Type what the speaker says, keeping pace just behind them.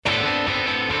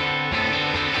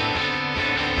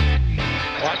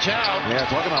watch out. Yeah,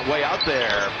 talking about way out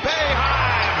there.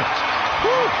 Boeheim!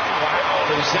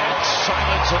 Wow, is that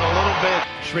silence in a little bit?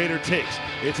 Schrader takes.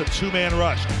 It's a two-man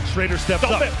rush. Schrader steps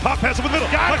up. Pop pass over the middle.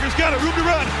 Tucker's got it. Room to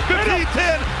run. 15, 10.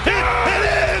 Hit and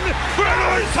in for an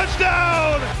Orange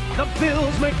touchdown. The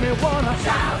Bills make me wanna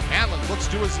shout. Allen looks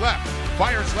to his left.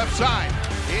 Fires left side.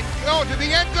 To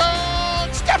the end zone.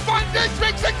 Stephon Diggs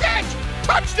makes the catch.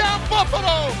 Touchdown,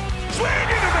 Buffalo. Swing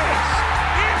and a miss.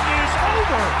 It is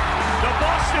over. The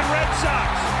Boston Red Sox,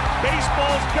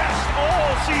 baseball's best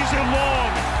all season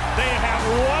long. They have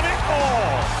won it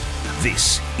all.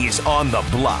 This is On the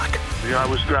Block. I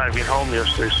was driving home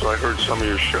yesterday, so I heard some of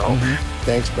your show.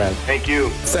 Thanks, Brent. Thank you.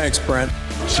 Thanks, Brent.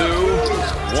 2,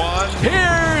 1.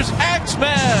 Here's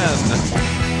X-Men.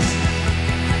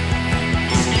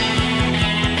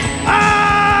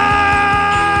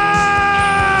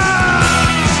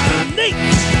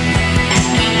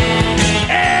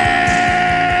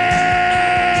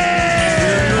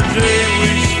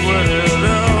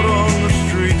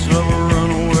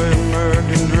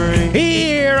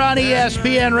 Here on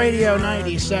ESPN Radio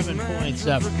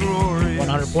 97.7,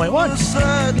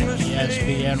 100.1.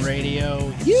 ESPN Radio,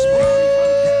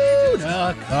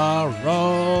 Utica,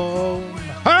 Rome.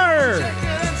 Heard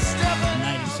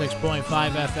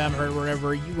 96.5 FM, heard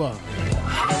wherever you are.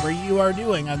 Whatever you are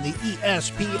doing on the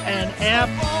ESPN app.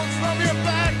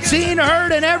 Seen,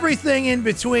 heard, and everything in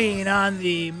between on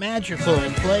the magical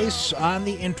place on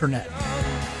the internet.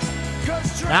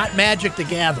 Not Magic the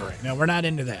Gathering. No, we're not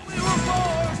into that.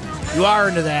 You are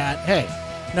into that. Hey,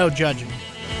 no judging.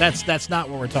 That's not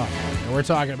what we're talking about. We're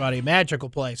talking about a magical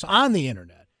place on the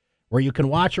internet where you can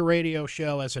watch a radio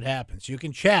show as it happens. You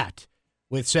can chat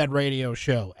with said radio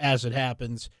show as it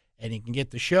happens, and you can get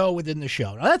the show within the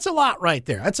show. Now, that's a lot right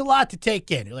there. That's a lot to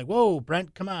take in. You're like, whoa,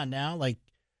 Brent, come on now. Like,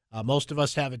 most of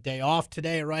us have a day off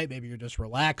today, right? Maybe you're just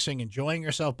relaxing, enjoying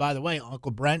yourself. By the way,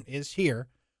 Uncle Brent is here.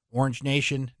 Orange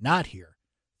Nation, not here.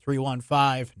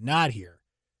 315, not here.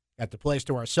 Got the place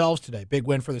to ourselves today. Big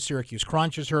win for the Syracuse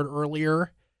Crunch, as heard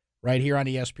earlier, right here on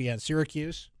ESPN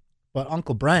Syracuse. But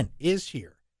Uncle Brent is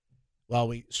here. Well,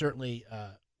 we certainly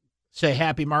say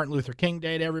happy Martin Luther King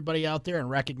Day to everybody out there and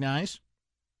recognize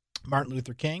Martin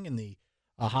Luther King and the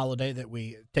holiday that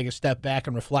we take a step back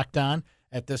and reflect on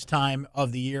at this time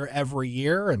of the year every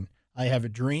year. And I have a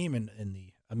dream and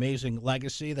the amazing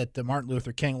legacy that Martin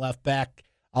Luther King left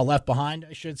behind,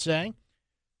 I should say.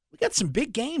 We got some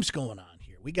big games going on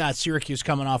here. We got Syracuse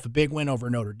coming off a big win over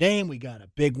Notre Dame. We got a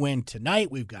big win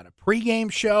tonight. We've got a pregame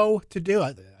show to do.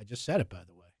 I just said it, by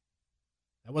the way.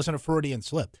 That wasn't a Freudian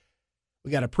slip.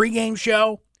 We got a pregame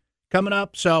show coming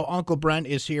up. So Uncle Brent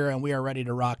is here, and we are ready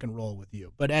to rock and roll with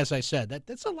you. But as I said,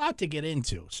 that's a lot to get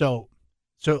into. So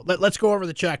let's go over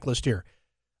the checklist here,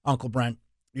 Uncle Brent.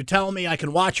 You're telling me I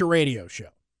can watch a radio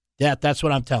show. That's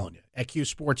what I'm telling you, at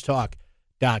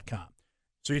QSportsTalk.com.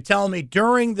 So you're telling me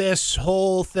during this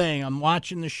whole thing, I'm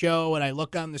watching the show and I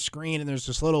look on the screen and there's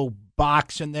this little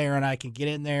box in there and I can get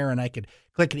in there and I can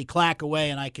clickety-clack away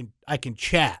and I can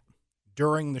chat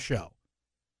during the show.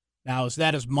 Now, is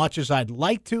that as much as I'd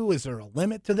like to? Is there a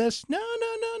limit to this? No.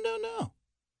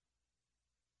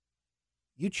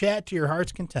 You chat to your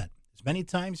heart's content as many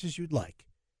times as you'd like.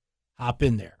 Hop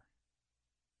in there.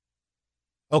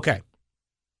 Okay.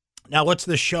 Now, what's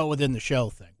the show within the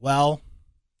show thing? Well,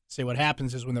 see, what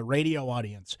happens is when the radio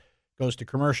audience goes to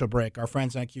commercial break, our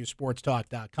friends on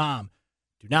QSportsTalk.com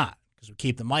do not, because we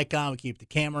keep the mic on, we keep the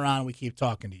camera on, we keep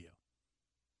talking to you.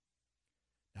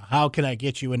 Now, how can I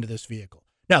get you into this vehicle?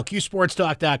 Now,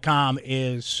 QSportsTalk.com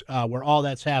is where all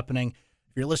that's happening.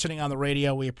 If you're listening on the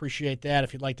radio, we appreciate that.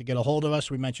 If you'd like to get a hold of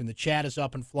us, we mentioned the chat is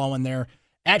up and flowing there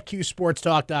at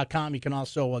QSportsTalk.com. You can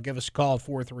also give us a call at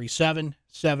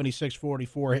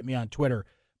 437-7644. Hit me on Twitter,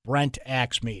 Brent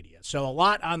Axe Media. So a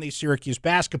lot on the Syracuse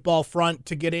basketball front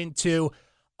to get into.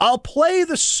 I'll play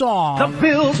the song. The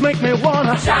Bills make me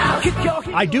wanna shout.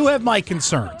 I do have my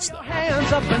concerns, though.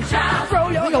 Hands up and shout.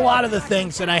 I think a lot of the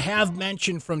things that I have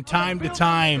mentioned from time to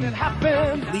time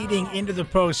leading into the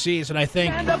postseason, I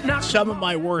think some of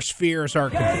my worst fears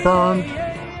are confirmed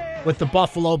with the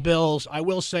Buffalo Bills. I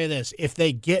will say this. If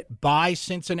they get by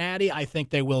Cincinnati, I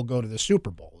think they will go to the Super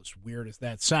Bowl, as weird as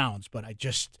that sounds. But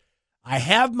I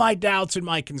have my doubts and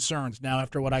my concerns now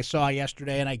after what I saw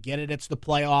yesterday, and I get it. It's the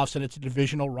playoffs, and it's a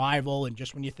divisional rival, and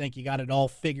just when you think you got it all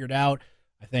figured out,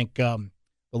 I think the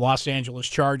Los Angeles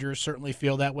Chargers certainly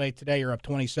feel that way today. You're up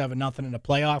 27-0 in a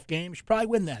playoff game. You should probably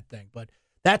win that thing. But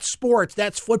that's sports.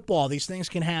 That's football. These things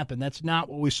can happen. That's not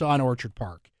what we saw in Orchard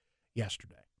Park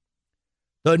yesterday.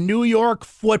 The New York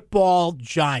Football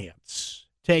Giants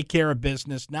take care of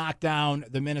business, knock down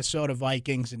the Minnesota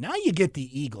Vikings, and now you get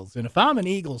the Eagles. And if I'm an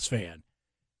Eagles fan,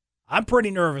 I'm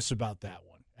pretty nervous about that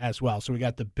one as well. So we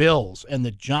got the Bills and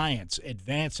the Giants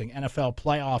advancing, NFL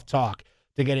playoff talk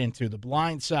to get into, the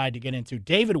blind side to get into.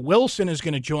 David Wilson is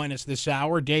going to join us this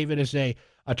hour. David is a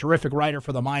terrific writer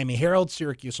for the Miami Herald,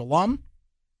 Syracuse alum.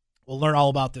 We'll learn all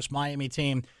about this Miami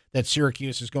team that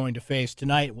Syracuse is going to face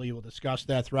tonight. We will discuss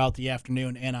that throughout the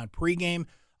afternoon and on pregame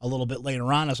a little bit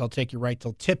later on, as I'll take you right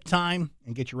till tip time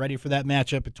and get you ready for that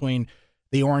matchup between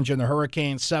the Orange and the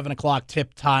Hurricanes. 7 o'clock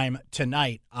tip time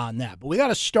tonight on that. But we got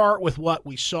to start with what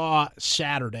we saw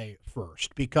Saturday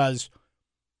first, because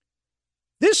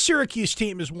this Syracuse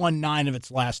team has won 9 of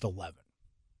its last 11.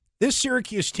 This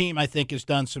Syracuse team, I think, has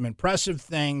done some impressive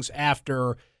things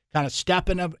after kind of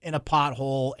stepping up in a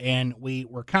pothole, and we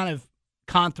were kind of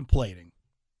contemplating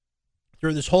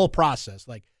through this whole process,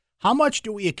 like, how much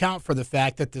do we account for the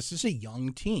fact that this is a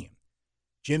young team?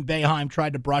 Jim Boeheim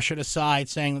tried to brush it aside,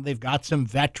 saying that they've got some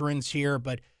veterans here,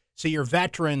 but see, your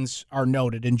veterans are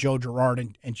noted in Joe Girard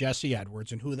and Jesse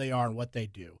Edwards and who they are and what they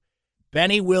do.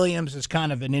 Benny Williams is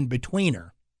kind of an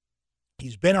in-betweener.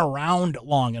 He's been around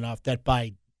long enough that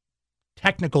by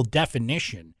technical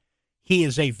definition, he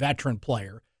is a veteran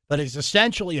player, but is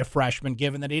essentially a freshman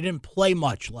given that he didn't play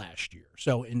much last year.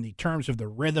 So in the terms of the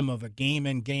rhythm of a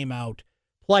game-in, game-out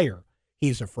player,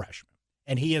 he's a freshman.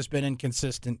 And he has been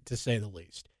inconsistent, to say the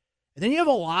least. And then you have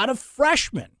a lot of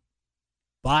freshmen,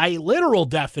 by literal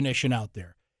definition out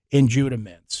there, in Judah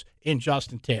Mintz, in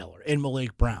Justin Taylor, in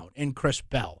Malik Brown, in Chris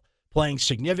Bell, playing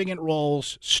significant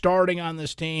roles, starting on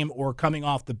this team or coming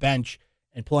off the bench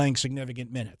and playing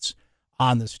significant minutes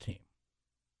on this team.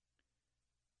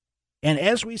 And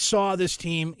as we saw this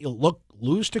team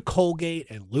lose to Colgate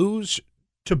and lose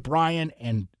to Bryan,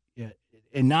 and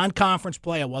in non-conference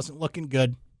play, it wasn't looking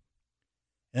good.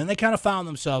 And then they kind of found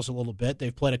themselves a little bit.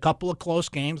 They've played a couple of close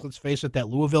games. Let's face it, that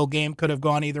Louisville game could have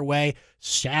gone either way.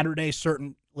 Saturday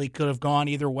certainly could have gone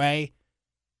either way.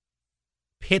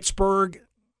 Pittsburgh,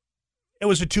 it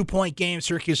was a 2-point game.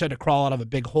 Syracuse had to crawl out of a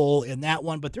big hole in that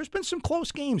one. But there's been some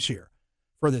close games here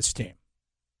for this team.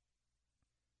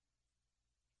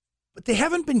 But they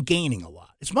haven't been gaining a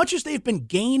lot. As much as they've been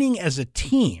gaining as a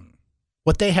team,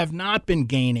 what they have not been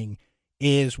gaining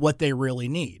is what they really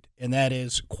need, and that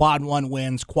is quad 1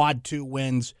 wins, quad 2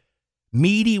 wins,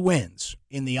 meaty wins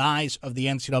in the eyes of the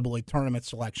NCAA Tournament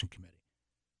Selection Committee.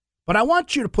 But I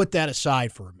want you to put that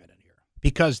aside for a minute here,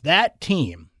 because that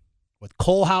team, with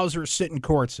Kohlhauser sitting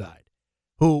courtside,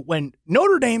 who, when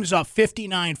Notre Dame's up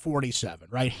 59-47,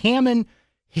 right, Hammond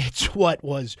hits what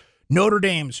was Notre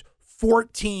Dame's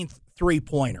 14th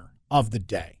three-pointer of the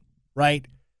day, right?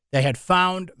 They had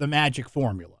found the magic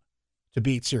formula to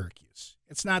beat Syracuse.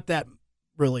 It's not that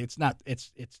really,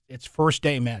 it's first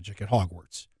day magic at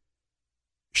Hogwarts.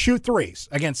 Shoot threes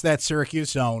against that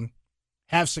Syracuse zone,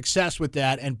 have success with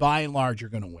that, and by and large, you're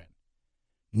going to win.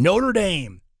 Notre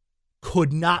Dame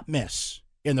could not miss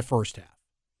in the first half.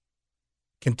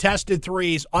 Contested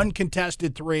threes,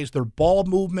 uncontested threes, their ball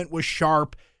movement was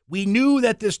sharp. We knew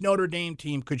that this Notre Dame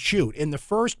team could shoot. In the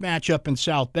first matchup in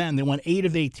South Bend, they went 8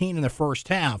 of 18 in the first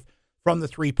half from the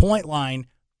three-point line.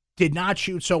 Did not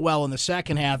shoot so well in the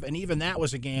second half, and even that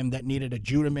was a game that needed a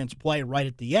Judah Mintz play right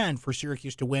at the end for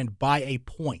Syracuse to win by a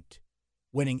point,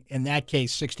 winning, in that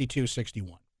case,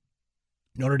 62-61.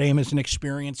 Notre Dame is an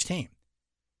experienced team.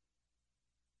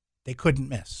 They couldn't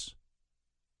miss.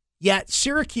 Yet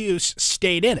Syracuse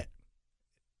stayed in it.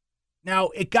 Now,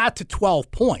 it got to 12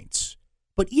 points,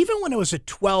 but even when it was at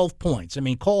 12 points, I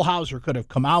mean, Kohlhauser could have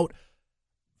come out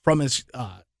from his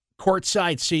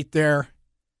courtside seat there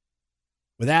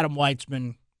with Adam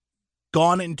Weitzman,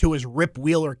 gone into his Rip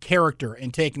Wheeler character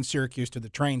and taken Syracuse to the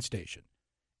train station.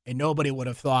 And nobody would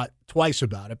have thought twice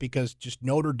about it, because just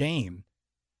Notre Dame,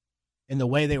 in the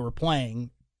way they were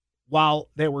playing, while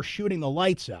they were shooting the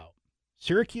lights out,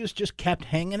 Syracuse just kept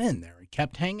hanging in there and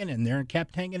kept hanging in there and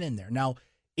kept hanging in there. Now,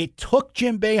 it took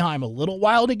Jim Boeheim a little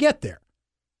while to get there.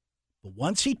 But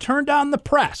once he turned on the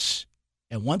press,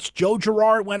 and once Joe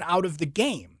Girard went out of the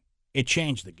game, it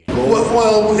changed the game.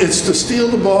 Well, it's to steal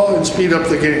the ball and speed up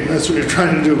the game. That's what you're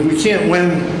trying to do. We can't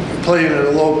win playing at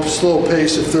a slow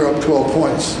pace if they're up 12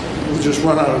 points. We'll just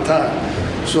run out of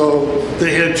time. So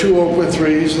they had 2 open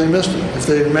threes. They missed them. If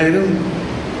they had made them,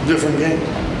 different game.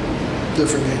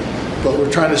 But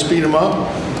we're trying to speed them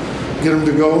up, get them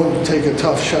to go and take a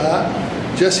tough shot.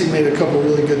 Jesse made a couple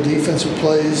really good defensive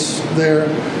plays there.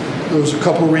 There was a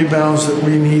couple rebounds that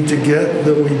we need to get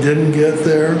that we didn't get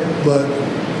there, but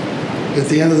at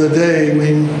the end of the day,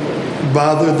 we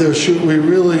bothered their shoot. We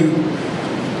really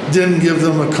didn't give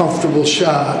them a comfortable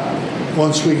shot.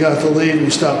 Once we got the lead, we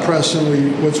stopped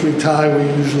pressing. Once we tie, we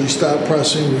usually stop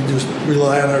pressing. We just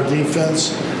rely on our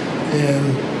defense.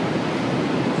 And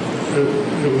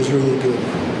it was really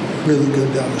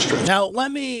good down the stretch. Now,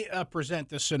 let me present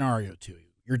this scenario to you.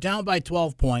 You're down by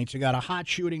 12 points. You got a hot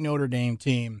shooting Notre Dame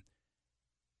team.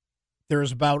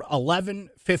 There's about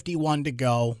 11:51 to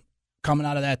go coming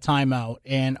out of that timeout,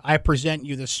 and I present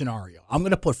you this scenario. I'm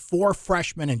going to put 4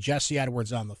 freshmen and Jesse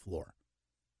Edwards on the floor.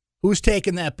 Who's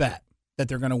taking that bet that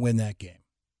they're going to win that game?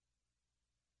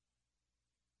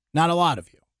 Not a lot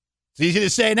of you. It's easy to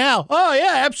say now. Oh,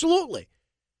 yeah, absolutely.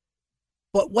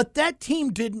 But what that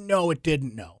team didn't know, it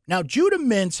didn't know. Now, Judah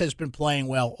Mintz has been playing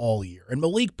well all year, and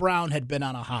Malik Brown had been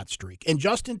on a hot streak, and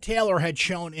Justin Taylor had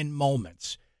shown in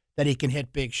moments that he can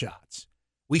hit big shots.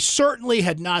 We certainly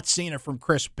had not seen it from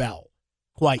Chris Bell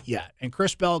quite yet. And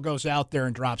Chris Bell goes out there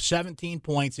and drops 17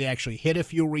 points. He actually hit a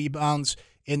few rebounds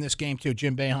in this game, too.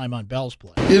 Jim Boeheim on Bell's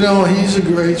play. He's a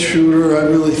great shooter. I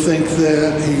really think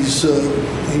that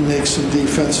he makes some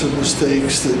defensive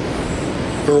mistakes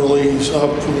that early he's up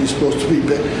when he's supposed to be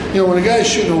big. When a guy's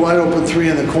shooting a wide open 3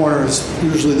 in the corner, it's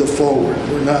usually the forward.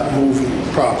 We're not moving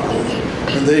properly.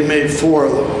 And they made 4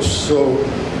 of those. So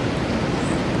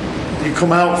you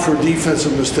come out for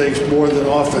defensive mistakes more than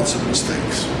offensive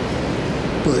mistakes.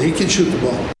 But he can shoot the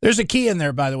ball. There's a key in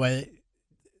there, by the way.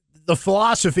 The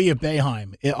philosophy of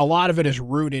Boeheim, a lot of it is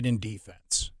rooted in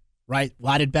defense, right?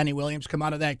 Why did Benny Williams come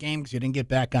out of that game? Because you didn't get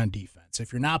back on defense.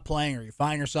 If you're not playing or you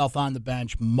find yourself on the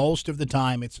bench, most of the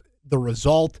time it's the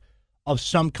result of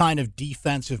some kind of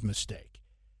defensive mistake.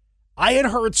 I had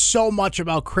heard so much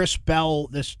about Chris Bell,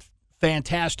 this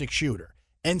fantastic shooter,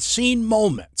 and seen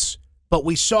moments, but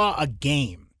we saw a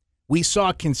game. We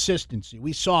saw consistency.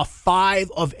 We saw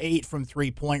 5 of 8 from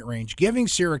three-point range, giving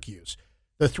Syracuse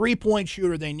the three-point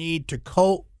shooter they need to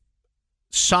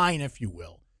co-sign, if you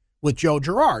will, with Joe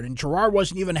Girard. And Girard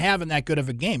wasn't even having that good of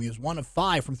a game. He was 1 of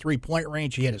 5 from three-point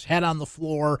range. He had his head on the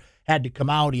floor, had to come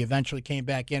out. He eventually came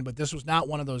back in. But this was not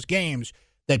one of those games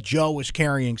that Joe was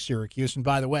carrying Syracuse. And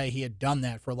by the way, he had done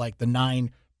that for like the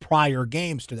 9 prior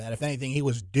games to that. If anything, he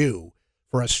was due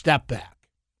for a step back.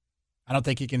 I don't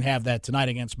think he can have that tonight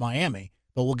against Miami,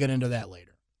 but we'll get into that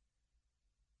later.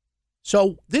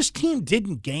 So this team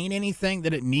didn't gain anything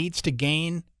that it needs to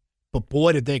gain, but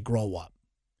boy, did they grow up.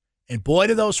 And boy,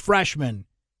 do those freshmen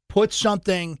put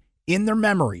something in their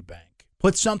memory bank,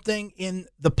 put something in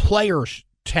the player's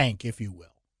tank, if you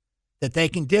will, that they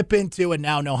can dip into and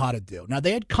now know how to do. Now,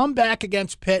 they had come back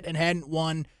against Pitt and hadn't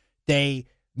won. They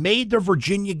made the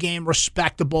Virginia game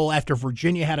respectable after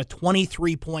Virginia had a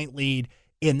 23-point lead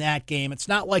in that game. It's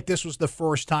not like this was the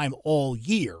first time all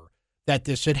year that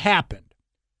this had happened.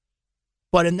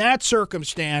 But in that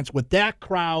circumstance, with that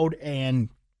crowd and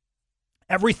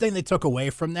everything they took away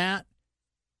from that,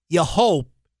 you hope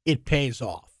it pays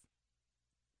off.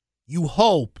 You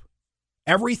hope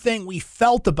everything we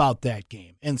felt about that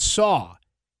game and saw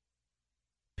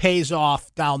pays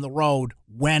off down the road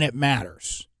when it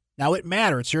matters. Now, it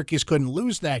mattered. Syracuse couldn't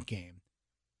lose that game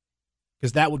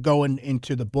because that would go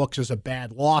into the books as a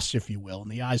bad loss, if you will, in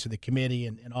the eyes of the committee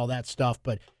and all that stuff.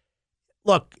 But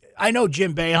look, I know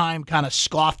Jim Boeheim kind of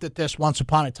scoffed at this once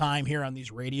upon a time here on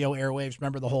these radio airwaves.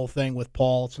 Remember the whole thing with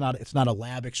Paul? It's not a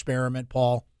lab experiment,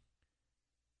 Paul.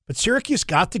 But Syracuse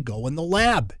got to go in the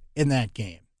lab in that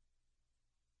game.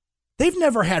 They've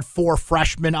never had 4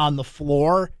 freshmen on the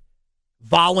floor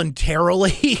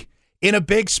voluntarily in a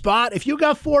big spot. If you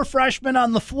got 4 freshmen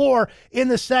on the floor in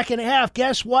the second half,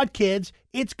 guess what, kids?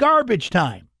 It's garbage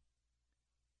time.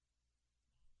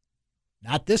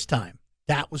 Not this time.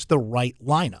 That was the right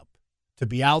lineup to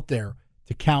be out there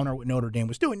to counter what Notre Dame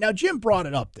was doing. Now, Jim brought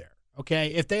it up there, okay?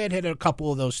 If they had hit a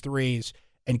couple of those threes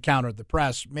and countered the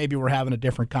press, maybe we're having a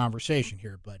different conversation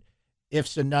here. But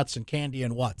ifs and nuts and candy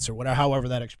and what's, or whatever, however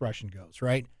that expression goes,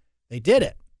 right? They did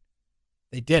it.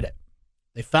 They did it.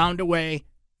 They found a way.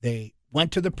 They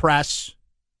went to the press.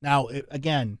 Now,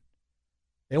 again,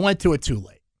 they went to it too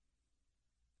late.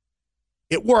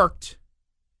 It worked.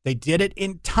 They did it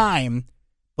in time,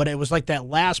 but it was like that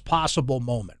last possible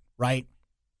moment, right?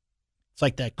 It's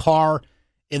like that car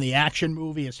in the action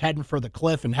movie is heading for the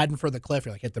cliff. You're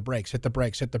like, hit the brakes, hit the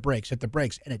brakes, hit the brakes, hit the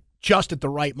brakes. And it just at the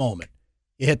right moment,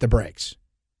 you hit the brakes.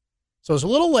 So it's a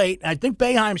little late. I think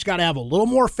Boeheim's got to have a little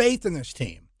more faith in this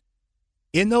team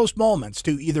in those moments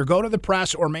to either go to the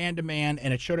press or man-to-man,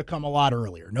 and it should have come a lot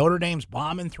earlier. Notre Dame's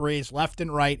bombing threes left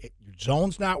and right. Your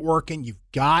zone's not working. You've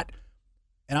got,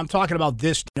 and I'm talking about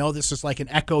this, this is like an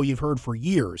echo you've heard for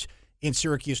years in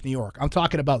Syracuse, New York. I'm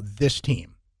talking about this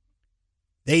team.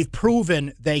 They've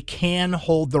proven they can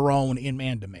hold their own in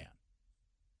man-to-man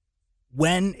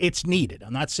when it's needed.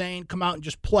 I'm not saying come out and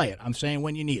just play it. I'm saying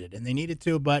when you need it. And they needed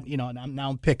to, but,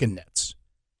 I'm picking nits.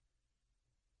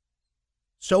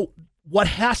 So what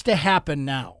has to happen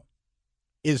now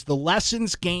is the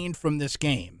lessons gained from this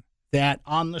game that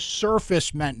on the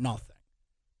surface meant nothing,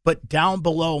 but down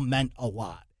below meant a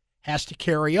lot, has to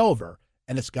carry over,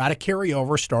 and it's got to carry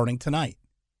over starting tonight.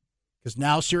 Because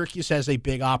now Syracuse has a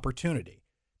big opportunity.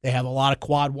 They have a lot of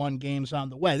quad one games on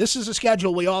the way. This is a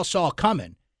schedule we all saw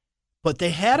coming, but they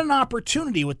had an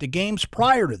opportunity with the games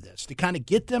prior to this to kind of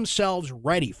get themselves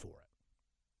ready for it.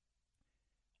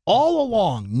 All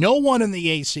along, no one in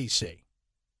the ACC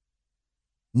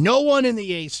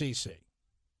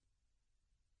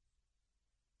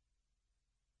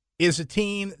is a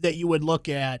team that you would look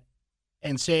at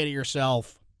and say to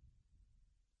yourself,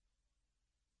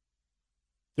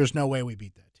 there's no way we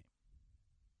beat that team.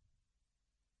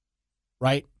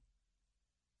 Right?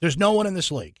 There's no one in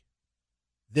this league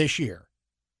this year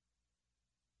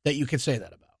that you could say that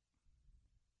about.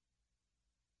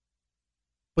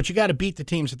 But you got to beat the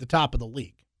teams at the top of the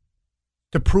league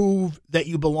to prove that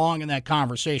you belong in that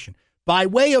conversation. By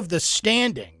way of the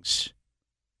standings,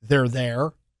 they're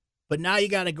there, but now you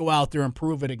got to go out there and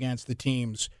prove it against the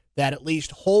teams that at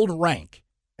least hold rank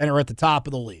and are at the top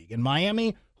of the league. And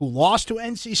Miami, who lost to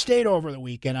NC State over the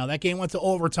weekend, now that game went to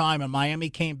overtime, and Miami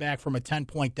came back from a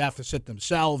 10-point deficit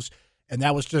themselves, and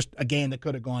that was just a game that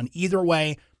could have gone either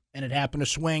way, and it happened to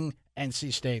swing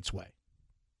NC State's way.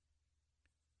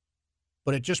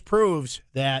 But it just proves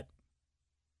that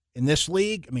in this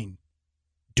league, I mean,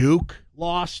 Duke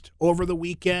lost over the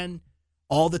weekend.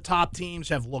 All the top teams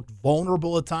have looked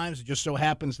vulnerable at times. It just so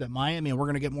happens that Miami, and we're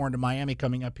going to get more into Miami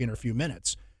coming up here in a few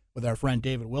minutes with our friend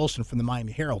David Wilson from the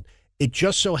Miami Herald. It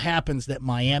just so happens that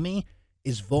Miami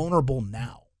is vulnerable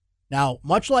now. Now,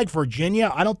 much like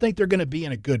Virginia, I don't think they're going to be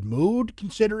in a good mood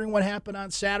considering what happened on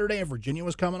Saturday. And Virginia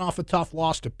was coming off a tough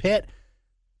loss to Pitt.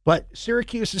 But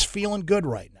Syracuse is feeling good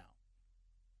right now.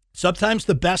 Sometimes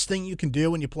the best thing you can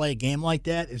do when you play a game like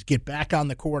that is get back on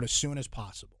the court as soon as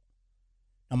possible.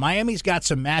 Now, Miami's got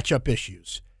some matchup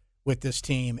issues with this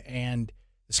team, and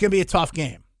it's going to be a tough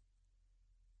game.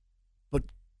 But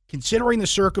considering the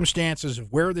circumstances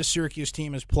of where this Syracuse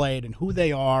team has played and who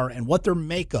they are and what their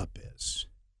makeup is,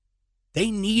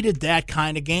 they needed that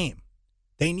kind of game.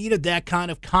 They needed that kind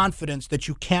of confidence that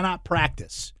you cannot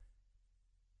practice.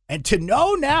 And to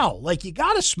know now, like, you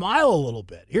got to smile a little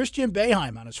bit. Here's Jim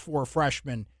Boeheim on his 4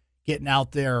 freshmen getting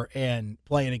out there and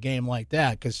playing a game like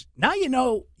that, because now you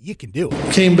know you can do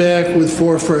it. Came back with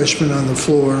 4 freshmen on the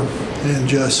floor and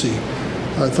Jesse.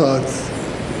 I thought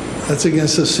that's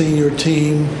against a senior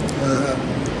team.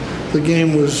 The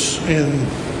game was in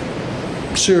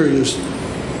serious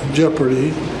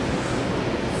jeopardy,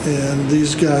 and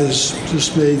these guys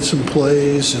just made some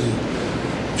plays,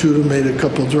 and Judah made a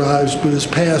couple drives, but his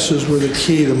passes were the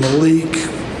key to Malik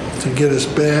to get us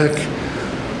back.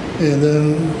 And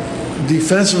then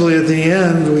defensively at the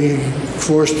end, we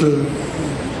forced a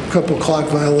couple clock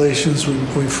violations.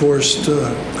 We forced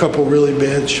a couple really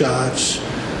bad shots,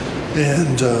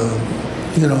 and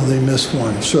they missed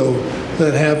one. So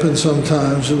that happened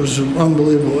sometimes. It was an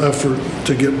unbelievable effort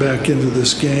to get back into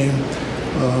this game.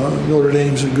 Notre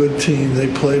Dame's a good team.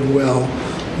 They played well.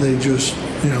 They just,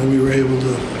 we were able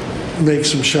to make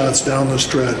some shots down the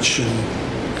stretch, and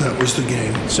that was the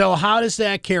game. So how does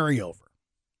that carry over?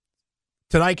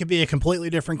 Tonight could be a completely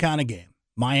different kind of game.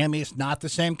 Miami is not the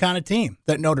same kind of team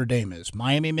that Notre Dame is.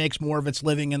 Miami makes more of its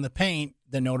living in the paint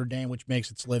than Notre Dame, which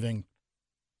makes its living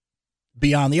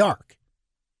beyond the arc.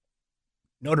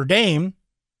 Notre Dame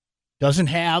doesn't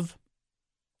have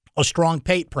a strong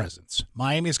paint presence.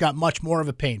 Miami's got much more of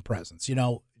a paint presence.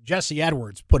 Jesse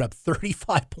Edwards put up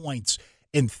 35 points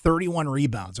and 31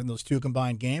 rebounds in those 2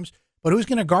 combined games, but who's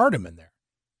going to guard him in there?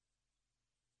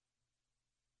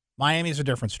 Miami's a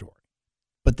different story,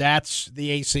 but that's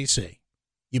the ACC.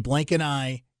 You blink an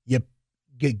eye, you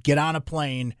get on a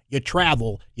plane, you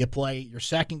travel, you play your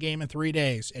second game in 3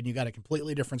 days, and you got a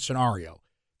completely different scenario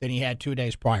than you had 2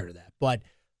 days prior to that. But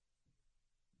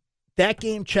that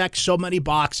game checked so many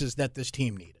boxes that this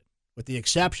team needed, with the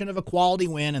exception of a quality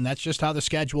win, and that's just how the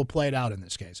schedule played out in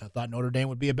this case. I thought Notre Dame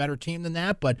would be a better team than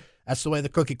that, but that's the way the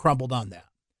cookie crumbled on that.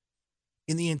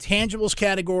 In the intangibles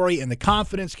category, in the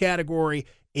confidence category,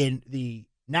 in the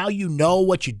now you know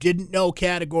what you didn't know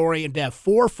category, and to have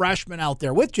 4 freshmen out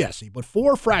there with Jesse, but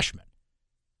 4 freshmen,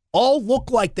 all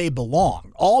look like they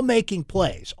belong, all making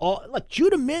plays.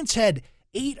 Judah Mintz had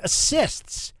 8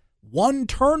 assists, 1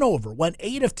 turnover, went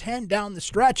 8 of 10 down the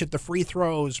stretch at the free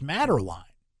throws matter line,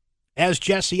 as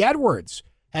Jesse Edwards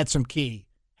had some key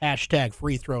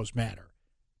 #free throws matter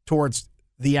towards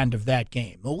the end of that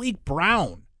game. Malik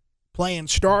Brown playing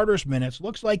starters minutes,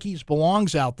 looks like he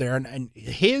belongs out there, and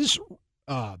his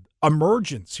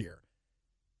emergence here,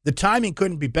 the timing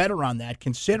couldn't be better on that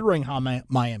considering how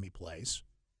Miami plays.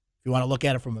 if you want to look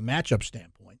at it from a matchup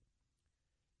standpoint.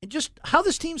 And just how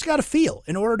this team's got to feel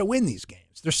in order to win these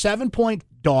games. They're 7-point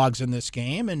dogs in this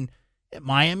game, and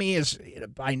Miami is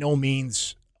by no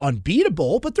means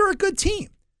unbeatable, but they're a good team.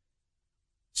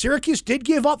 Syracuse did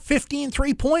give up 15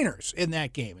 3-pointers in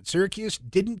that game, and Syracuse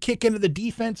didn't kick into the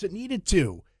defense it needed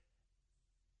to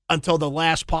until the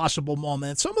last possible moment.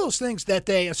 And some of those things that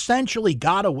they essentially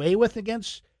got away with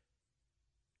against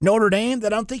Notre Dame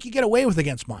that I don't think you get away with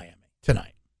against Miami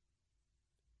tonight.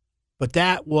 But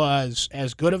that was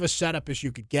as good of a setup as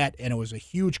you could get, and it was a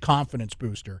huge confidence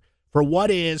booster for what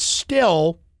is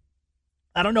still,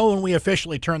 I don't know when we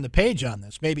officially turn the page on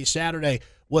this. Maybe Saturday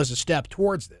was a step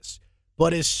towards this,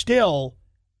 but is still,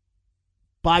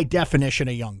 by definition,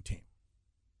 a young team.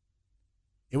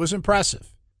 It was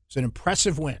impressive. It's an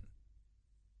impressive win.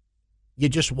 You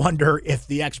just wonder if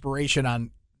the expiration on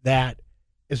that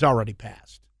is already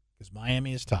passed, because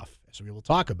Miami is tough, as we will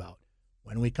talk about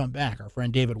when we come back. Our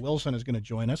friend David Wilson is going to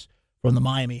join us from the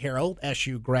Miami Herald,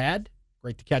 SU grad.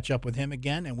 Great to catch up with him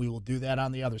again, and we will do that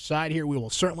on the other side here. We will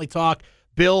certainly talk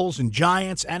Bills and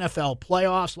Giants, NFL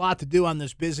playoffs. A lot to do on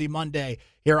this busy Monday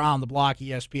here on the block,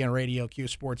 ESPN Radio,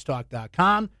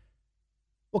 QSportsTalk.com.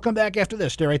 We'll come back after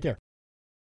this. Stay right there.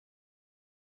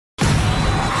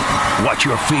 Watch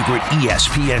your favorite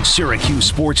ESPN Syracuse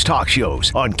sports talk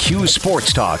shows on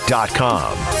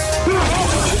QSportsTalk.com.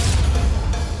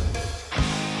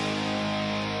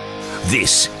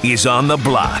 This is On the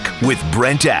Block with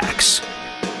Brent Axe. 4th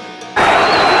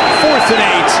and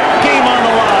 8. Game on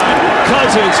the line.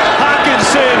 Cousins,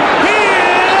 Hockenson. He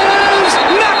is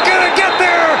not going to get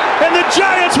there, and the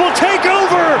Giants will take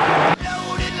over.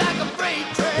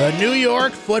 The New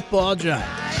York Football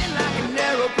Giants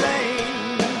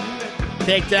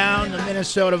take down the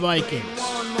Minnesota Vikings.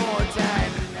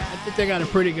 I think they got a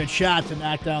pretty good shot to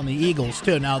knock down the Eagles,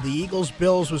 too. Now, the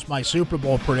Eagles-Bills was my Super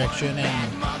Bowl prediction,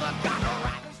 and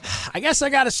I guess I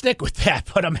got to stick with that,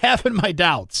 but I'm having my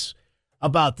doubts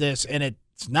about this, and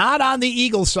it's not on the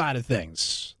Eagles side of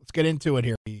things. Let's get into it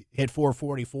here. We hit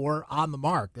 444 on the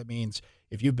mark. That means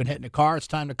if you've been hitting a car, it's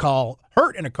time to call,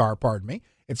 hurt in a car, pardon me.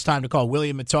 It's time to call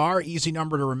William Mattar. Easy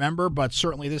number to remember, but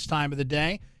certainly this time of the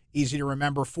day, easy to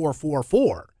remember,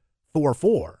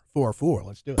 444-4444.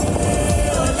 Let's do it.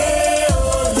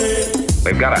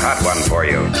 We've got a hot one for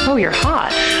you. Oh, you're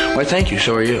hot. Why, thank you.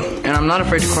 So are you. And I'm not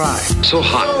afraid to cry. So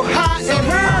hot. So hot it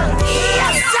hurts.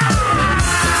 Yes,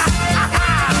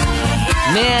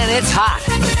 man, it's hot.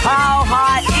 How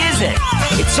hot is it?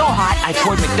 It's so hot, I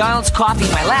poured McDonald's coffee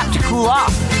in my lap to cool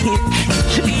off.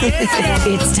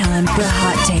 It's time for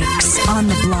Hot Takes on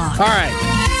the Block. All right.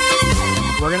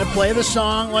 We're going to play the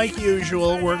song like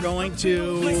usual. We're going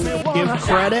to give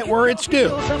credit where it's due.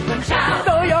 The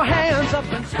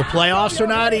playoffs are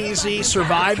not easy.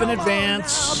 Survive in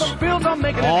advance.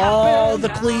 All the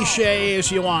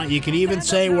cliches you want. You could even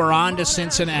say we're on to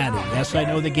Cincinnati. Yes, I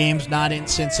know the game's not in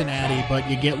Cincinnati, but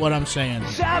you get what I'm saying.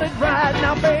 Shout it right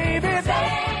now, baby.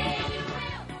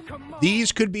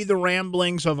 These could be the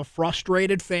ramblings of a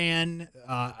frustrated fan.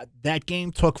 That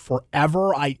game took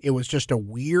forever. It was just a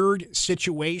weird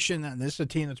situation. And this is a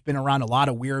team that's been around a lot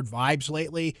of weird vibes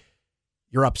lately.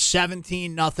 You're up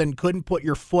 17-0. Couldn't put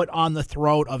your foot on the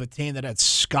throat of a team that had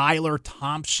Skylar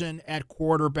Thompson at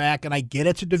quarterback. And I get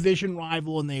it's a division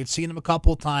rival, and they had seen him a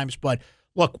couple of times. But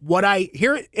look,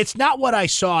 it's not what I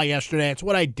saw yesterday. It's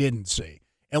what I didn't see.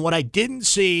 And what I didn't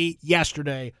see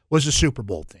yesterday was a Super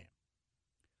Bowl team.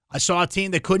 I saw a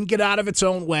team that couldn't get out of its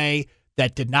own way,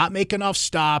 that did not make enough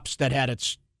stops, that had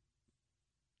its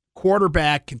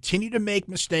quarterback continue to make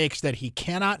mistakes that he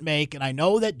cannot make. And I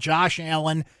know that Josh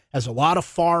Allen has a lot of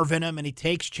Favre in him, and he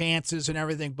takes chances and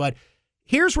everything. But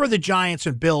here's where the Giants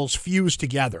and Bills fuse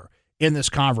together in this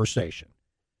conversation.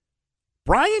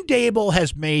 Brian Daboll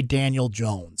has made Daniel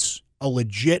Jones a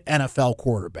legit NFL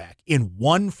quarterback in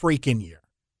one freaking year.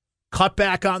 Cut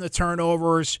back on the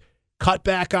turnovers, cut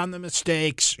back on the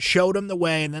mistakes, showed him the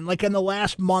way, and then like in the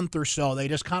last month or so, they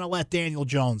just kind of let Daniel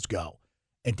Jones go.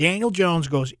 And Daniel Jones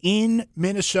goes in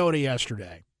Minnesota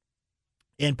yesterday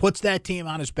and puts that team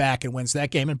on his back and wins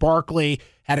that game. And Barkley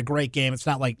had a great game. It's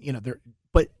not like,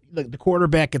 but the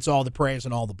quarterback gets all the praise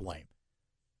and all the blame.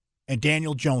 And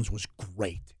Daniel Jones was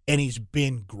great, and he's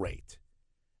been great.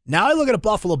 Now I look at a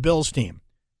Buffalo Bills team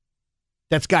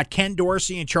that's got Ken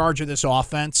Dorsey in charge of this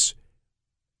offense.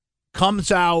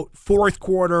 Comes out fourth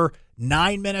quarter,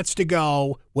 9 minutes to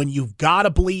go, when you've got a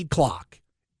bleed clock.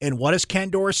 And what does Ken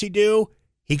Dorsey do?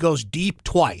 He goes deep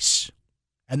twice.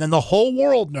 And then the whole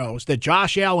world knows that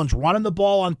Josh Allen's running the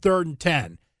ball on 3rd and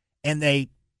 10. And they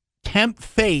tempt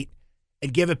fate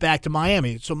and give it back to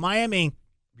Miami. So Miami,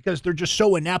 because they're just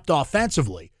so inept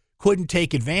offensively, couldn't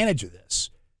take advantage of this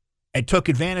and took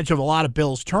advantage of a lot of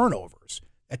Bills' turnovers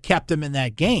that kept them in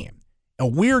that game. A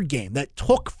weird game that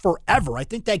took forever. I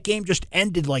think that game just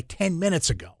ended like 10 minutes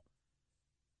ago.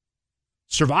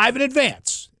 Survive and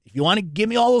advance. If you want to give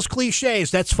me all those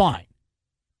cliches, that's fine.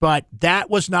 But that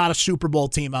was not a Super Bowl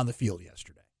team on the field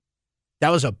yesterday. That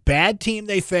was a bad team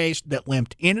they faced that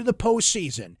limped into the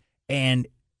postseason, and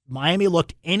Miami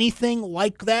looked anything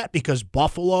like that because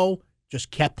Buffalo just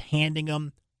kept handing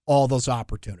them all those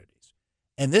opportunities.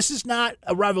 And this is not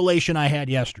a revelation I had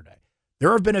yesterday.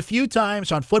 There have been a few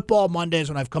times on Football Mondays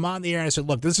when I've come on the air and I said,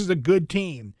 look, this is a good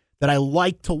team that I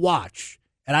like to watch,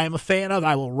 and I am a fan of.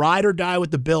 I will ride or die with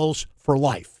the Bills for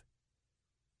life.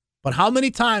 But how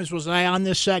many times was I on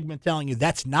this segment telling you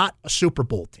that's not a Super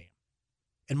Bowl team?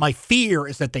 And my fear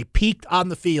is that they peaked on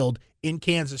the field in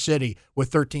Kansas City with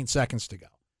 13 seconds to go.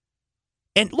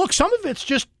 And look, some of it's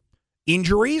just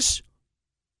injuries,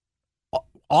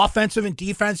 offensive and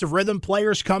defensive rhythm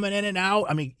players coming in and out.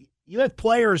 I mean, you have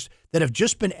players that have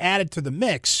just been added to the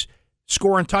mix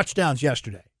scoring touchdowns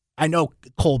yesterday. I know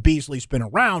Cole Beasley's been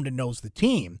around and knows the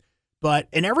team,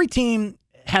 and every team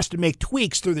has to make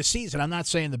tweaks through the season. I'm not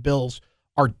saying the Bills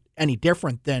are any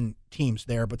different than teams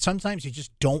there, but sometimes you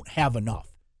just don't have enough.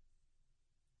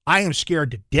 I am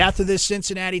scared to death of this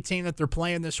Cincinnati team that they're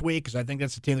playing this week because I think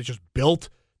that's a team that's just built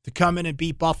to come in and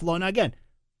beat Buffalo. And again,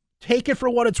 take it for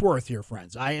what it's worth here,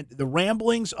 friends. The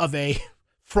ramblings of a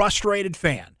frustrated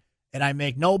fan, and I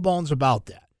make no bones about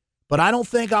that. But I don't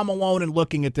think I'm alone in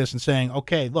looking at this and saying,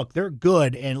 okay, look, they're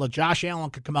good, and look, Josh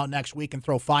Allen could come out next week and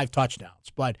throw 5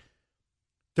 touchdowns. But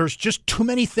there's just too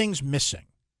many things missing.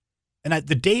 And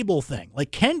the Dable thing,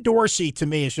 like Ken Dorsey to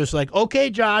me is just like, okay,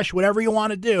 Josh, whatever you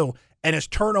want to do. And his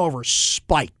turnover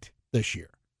spiked this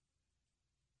year.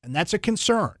 And that's a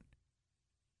concern.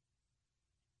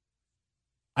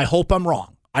 I hope I'm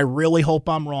wrong. I really hope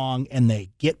I'm wrong. And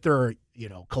they get their,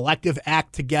 collective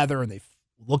act together and they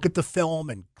look at the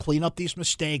film and clean up these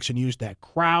mistakes and use that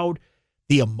crowd,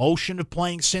 the emotion of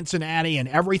playing Cincinnati and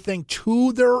everything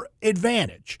to their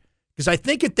advantage. Because I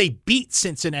think if they beat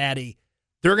Cincinnati,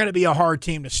 they're going to be a hard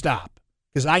team to stop.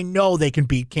 Because I know they can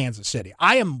beat Kansas City.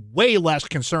 I am way less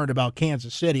concerned about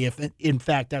Kansas City if, in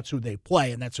fact, that's who they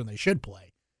play, and that's who they should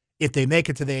play, if they make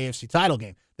it to the AFC title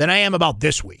game, than I am about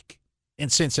this week in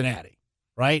Cincinnati,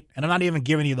 right? And I'm not even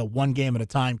giving you the one game at a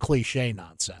time cliche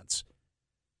nonsense.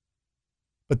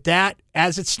 But that,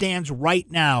 as it stands right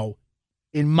now,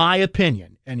 in my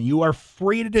opinion, and you are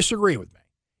free to disagree with me,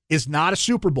 is not a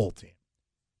Super Bowl team.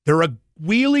 They're a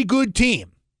really good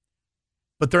team,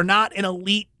 but they're not an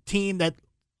elite team that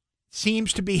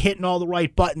seems to be hitting all the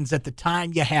right buttons at the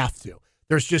time you have to.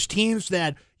 There's just teams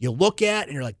that you look at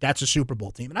and you're like, that's a Super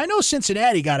Bowl team. And I know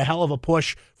Cincinnati got a hell of a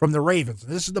push from the Ravens.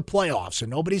 This is the playoffs, and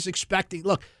nobody's expecting.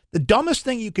 Look, the dumbest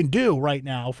thing you can do right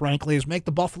now, frankly, is make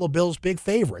the Buffalo Bills big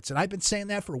favorites. And I've been saying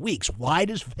that for weeks. Why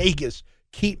does Vegas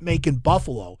keep making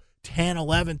Buffalo 10,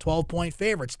 11, 12-point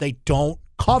favorites? They don't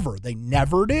cover. They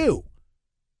never do.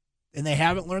 And they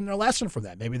haven't learned their lesson from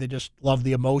that. Maybe they just love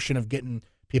the emotion of getting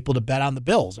people to bet on the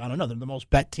Bills. I don't know. They're the most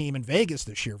bet team in Vegas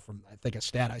this year from, I think, a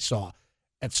stat I saw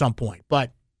at some point.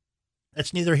 But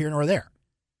that's neither here nor there.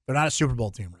 They're not a Super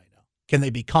Bowl team right now. Can they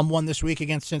become one this week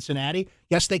against Cincinnati?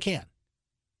 Yes, they can.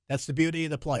 That's the beauty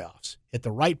of the playoffs. Hit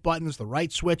the right buttons, the right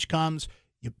switch comes,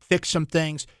 you fix some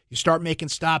things, you start making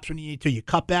stops when you need to, you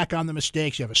cut back on the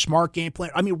mistakes, you have a smart game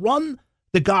plan. I mean, run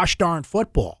the gosh darn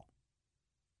football.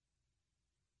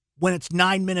 When it's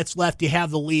 9 minutes left, you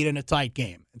have the lead in a tight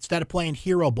game instead of playing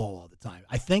hero ball all the time.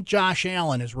 I think Josh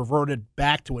Allen has reverted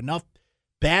back to enough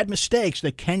bad mistakes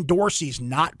that Ken Dorsey's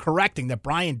not correcting, that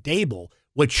Brian Dable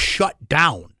would shut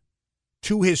down,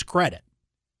 to his credit.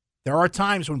 There are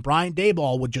times when Brian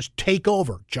Daboll would just take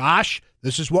over. Josh,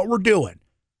 this is what we're doing.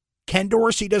 Ken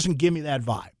Dorsey doesn't give me that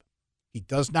vibe. He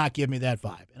does not give me that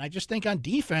vibe. And I just think on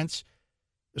defense,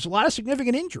 there's a lot of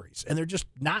significant injuries, and they're just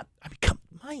not. I mean,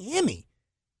 Miami.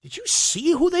 Did you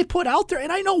see who they put out there?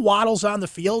 And I know Waddle's on the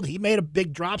field. He made a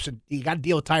big drops, and he got to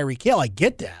deal with Tyreek Hill. I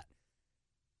get that.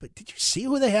 But did you see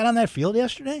who they had on that field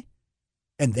yesterday?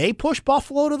 And they pushed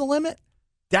Buffalo to the limit?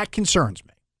 That concerns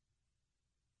me.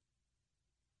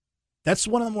 That's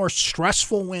one of the more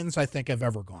stressful wins I think I've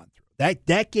ever gone through.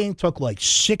 That game took like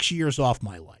 6 years off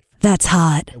my life. That's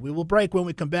hot. And we will break. When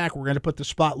we come back, we're going to put the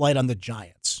spotlight on the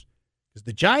Giants. Because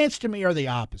the Giants, to me, are the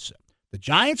opposite. The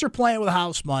Giants are playing with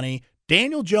house money.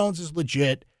 Daniel Jones is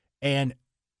legit, and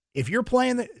if you're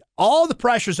playing all the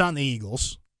pressure's on the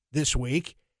Eagles this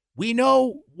week, we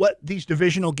know what these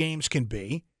divisional games can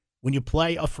be when you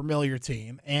play a familiar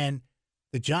team, and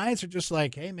the Giants are just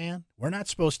like, hey, man, we're not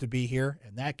supposed to be here,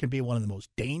 and that can be one of the most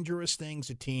dangerous things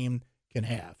a team can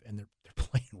have, and they're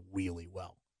playing really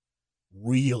well.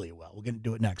 Really well. We're going to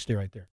do it next. Stay right there.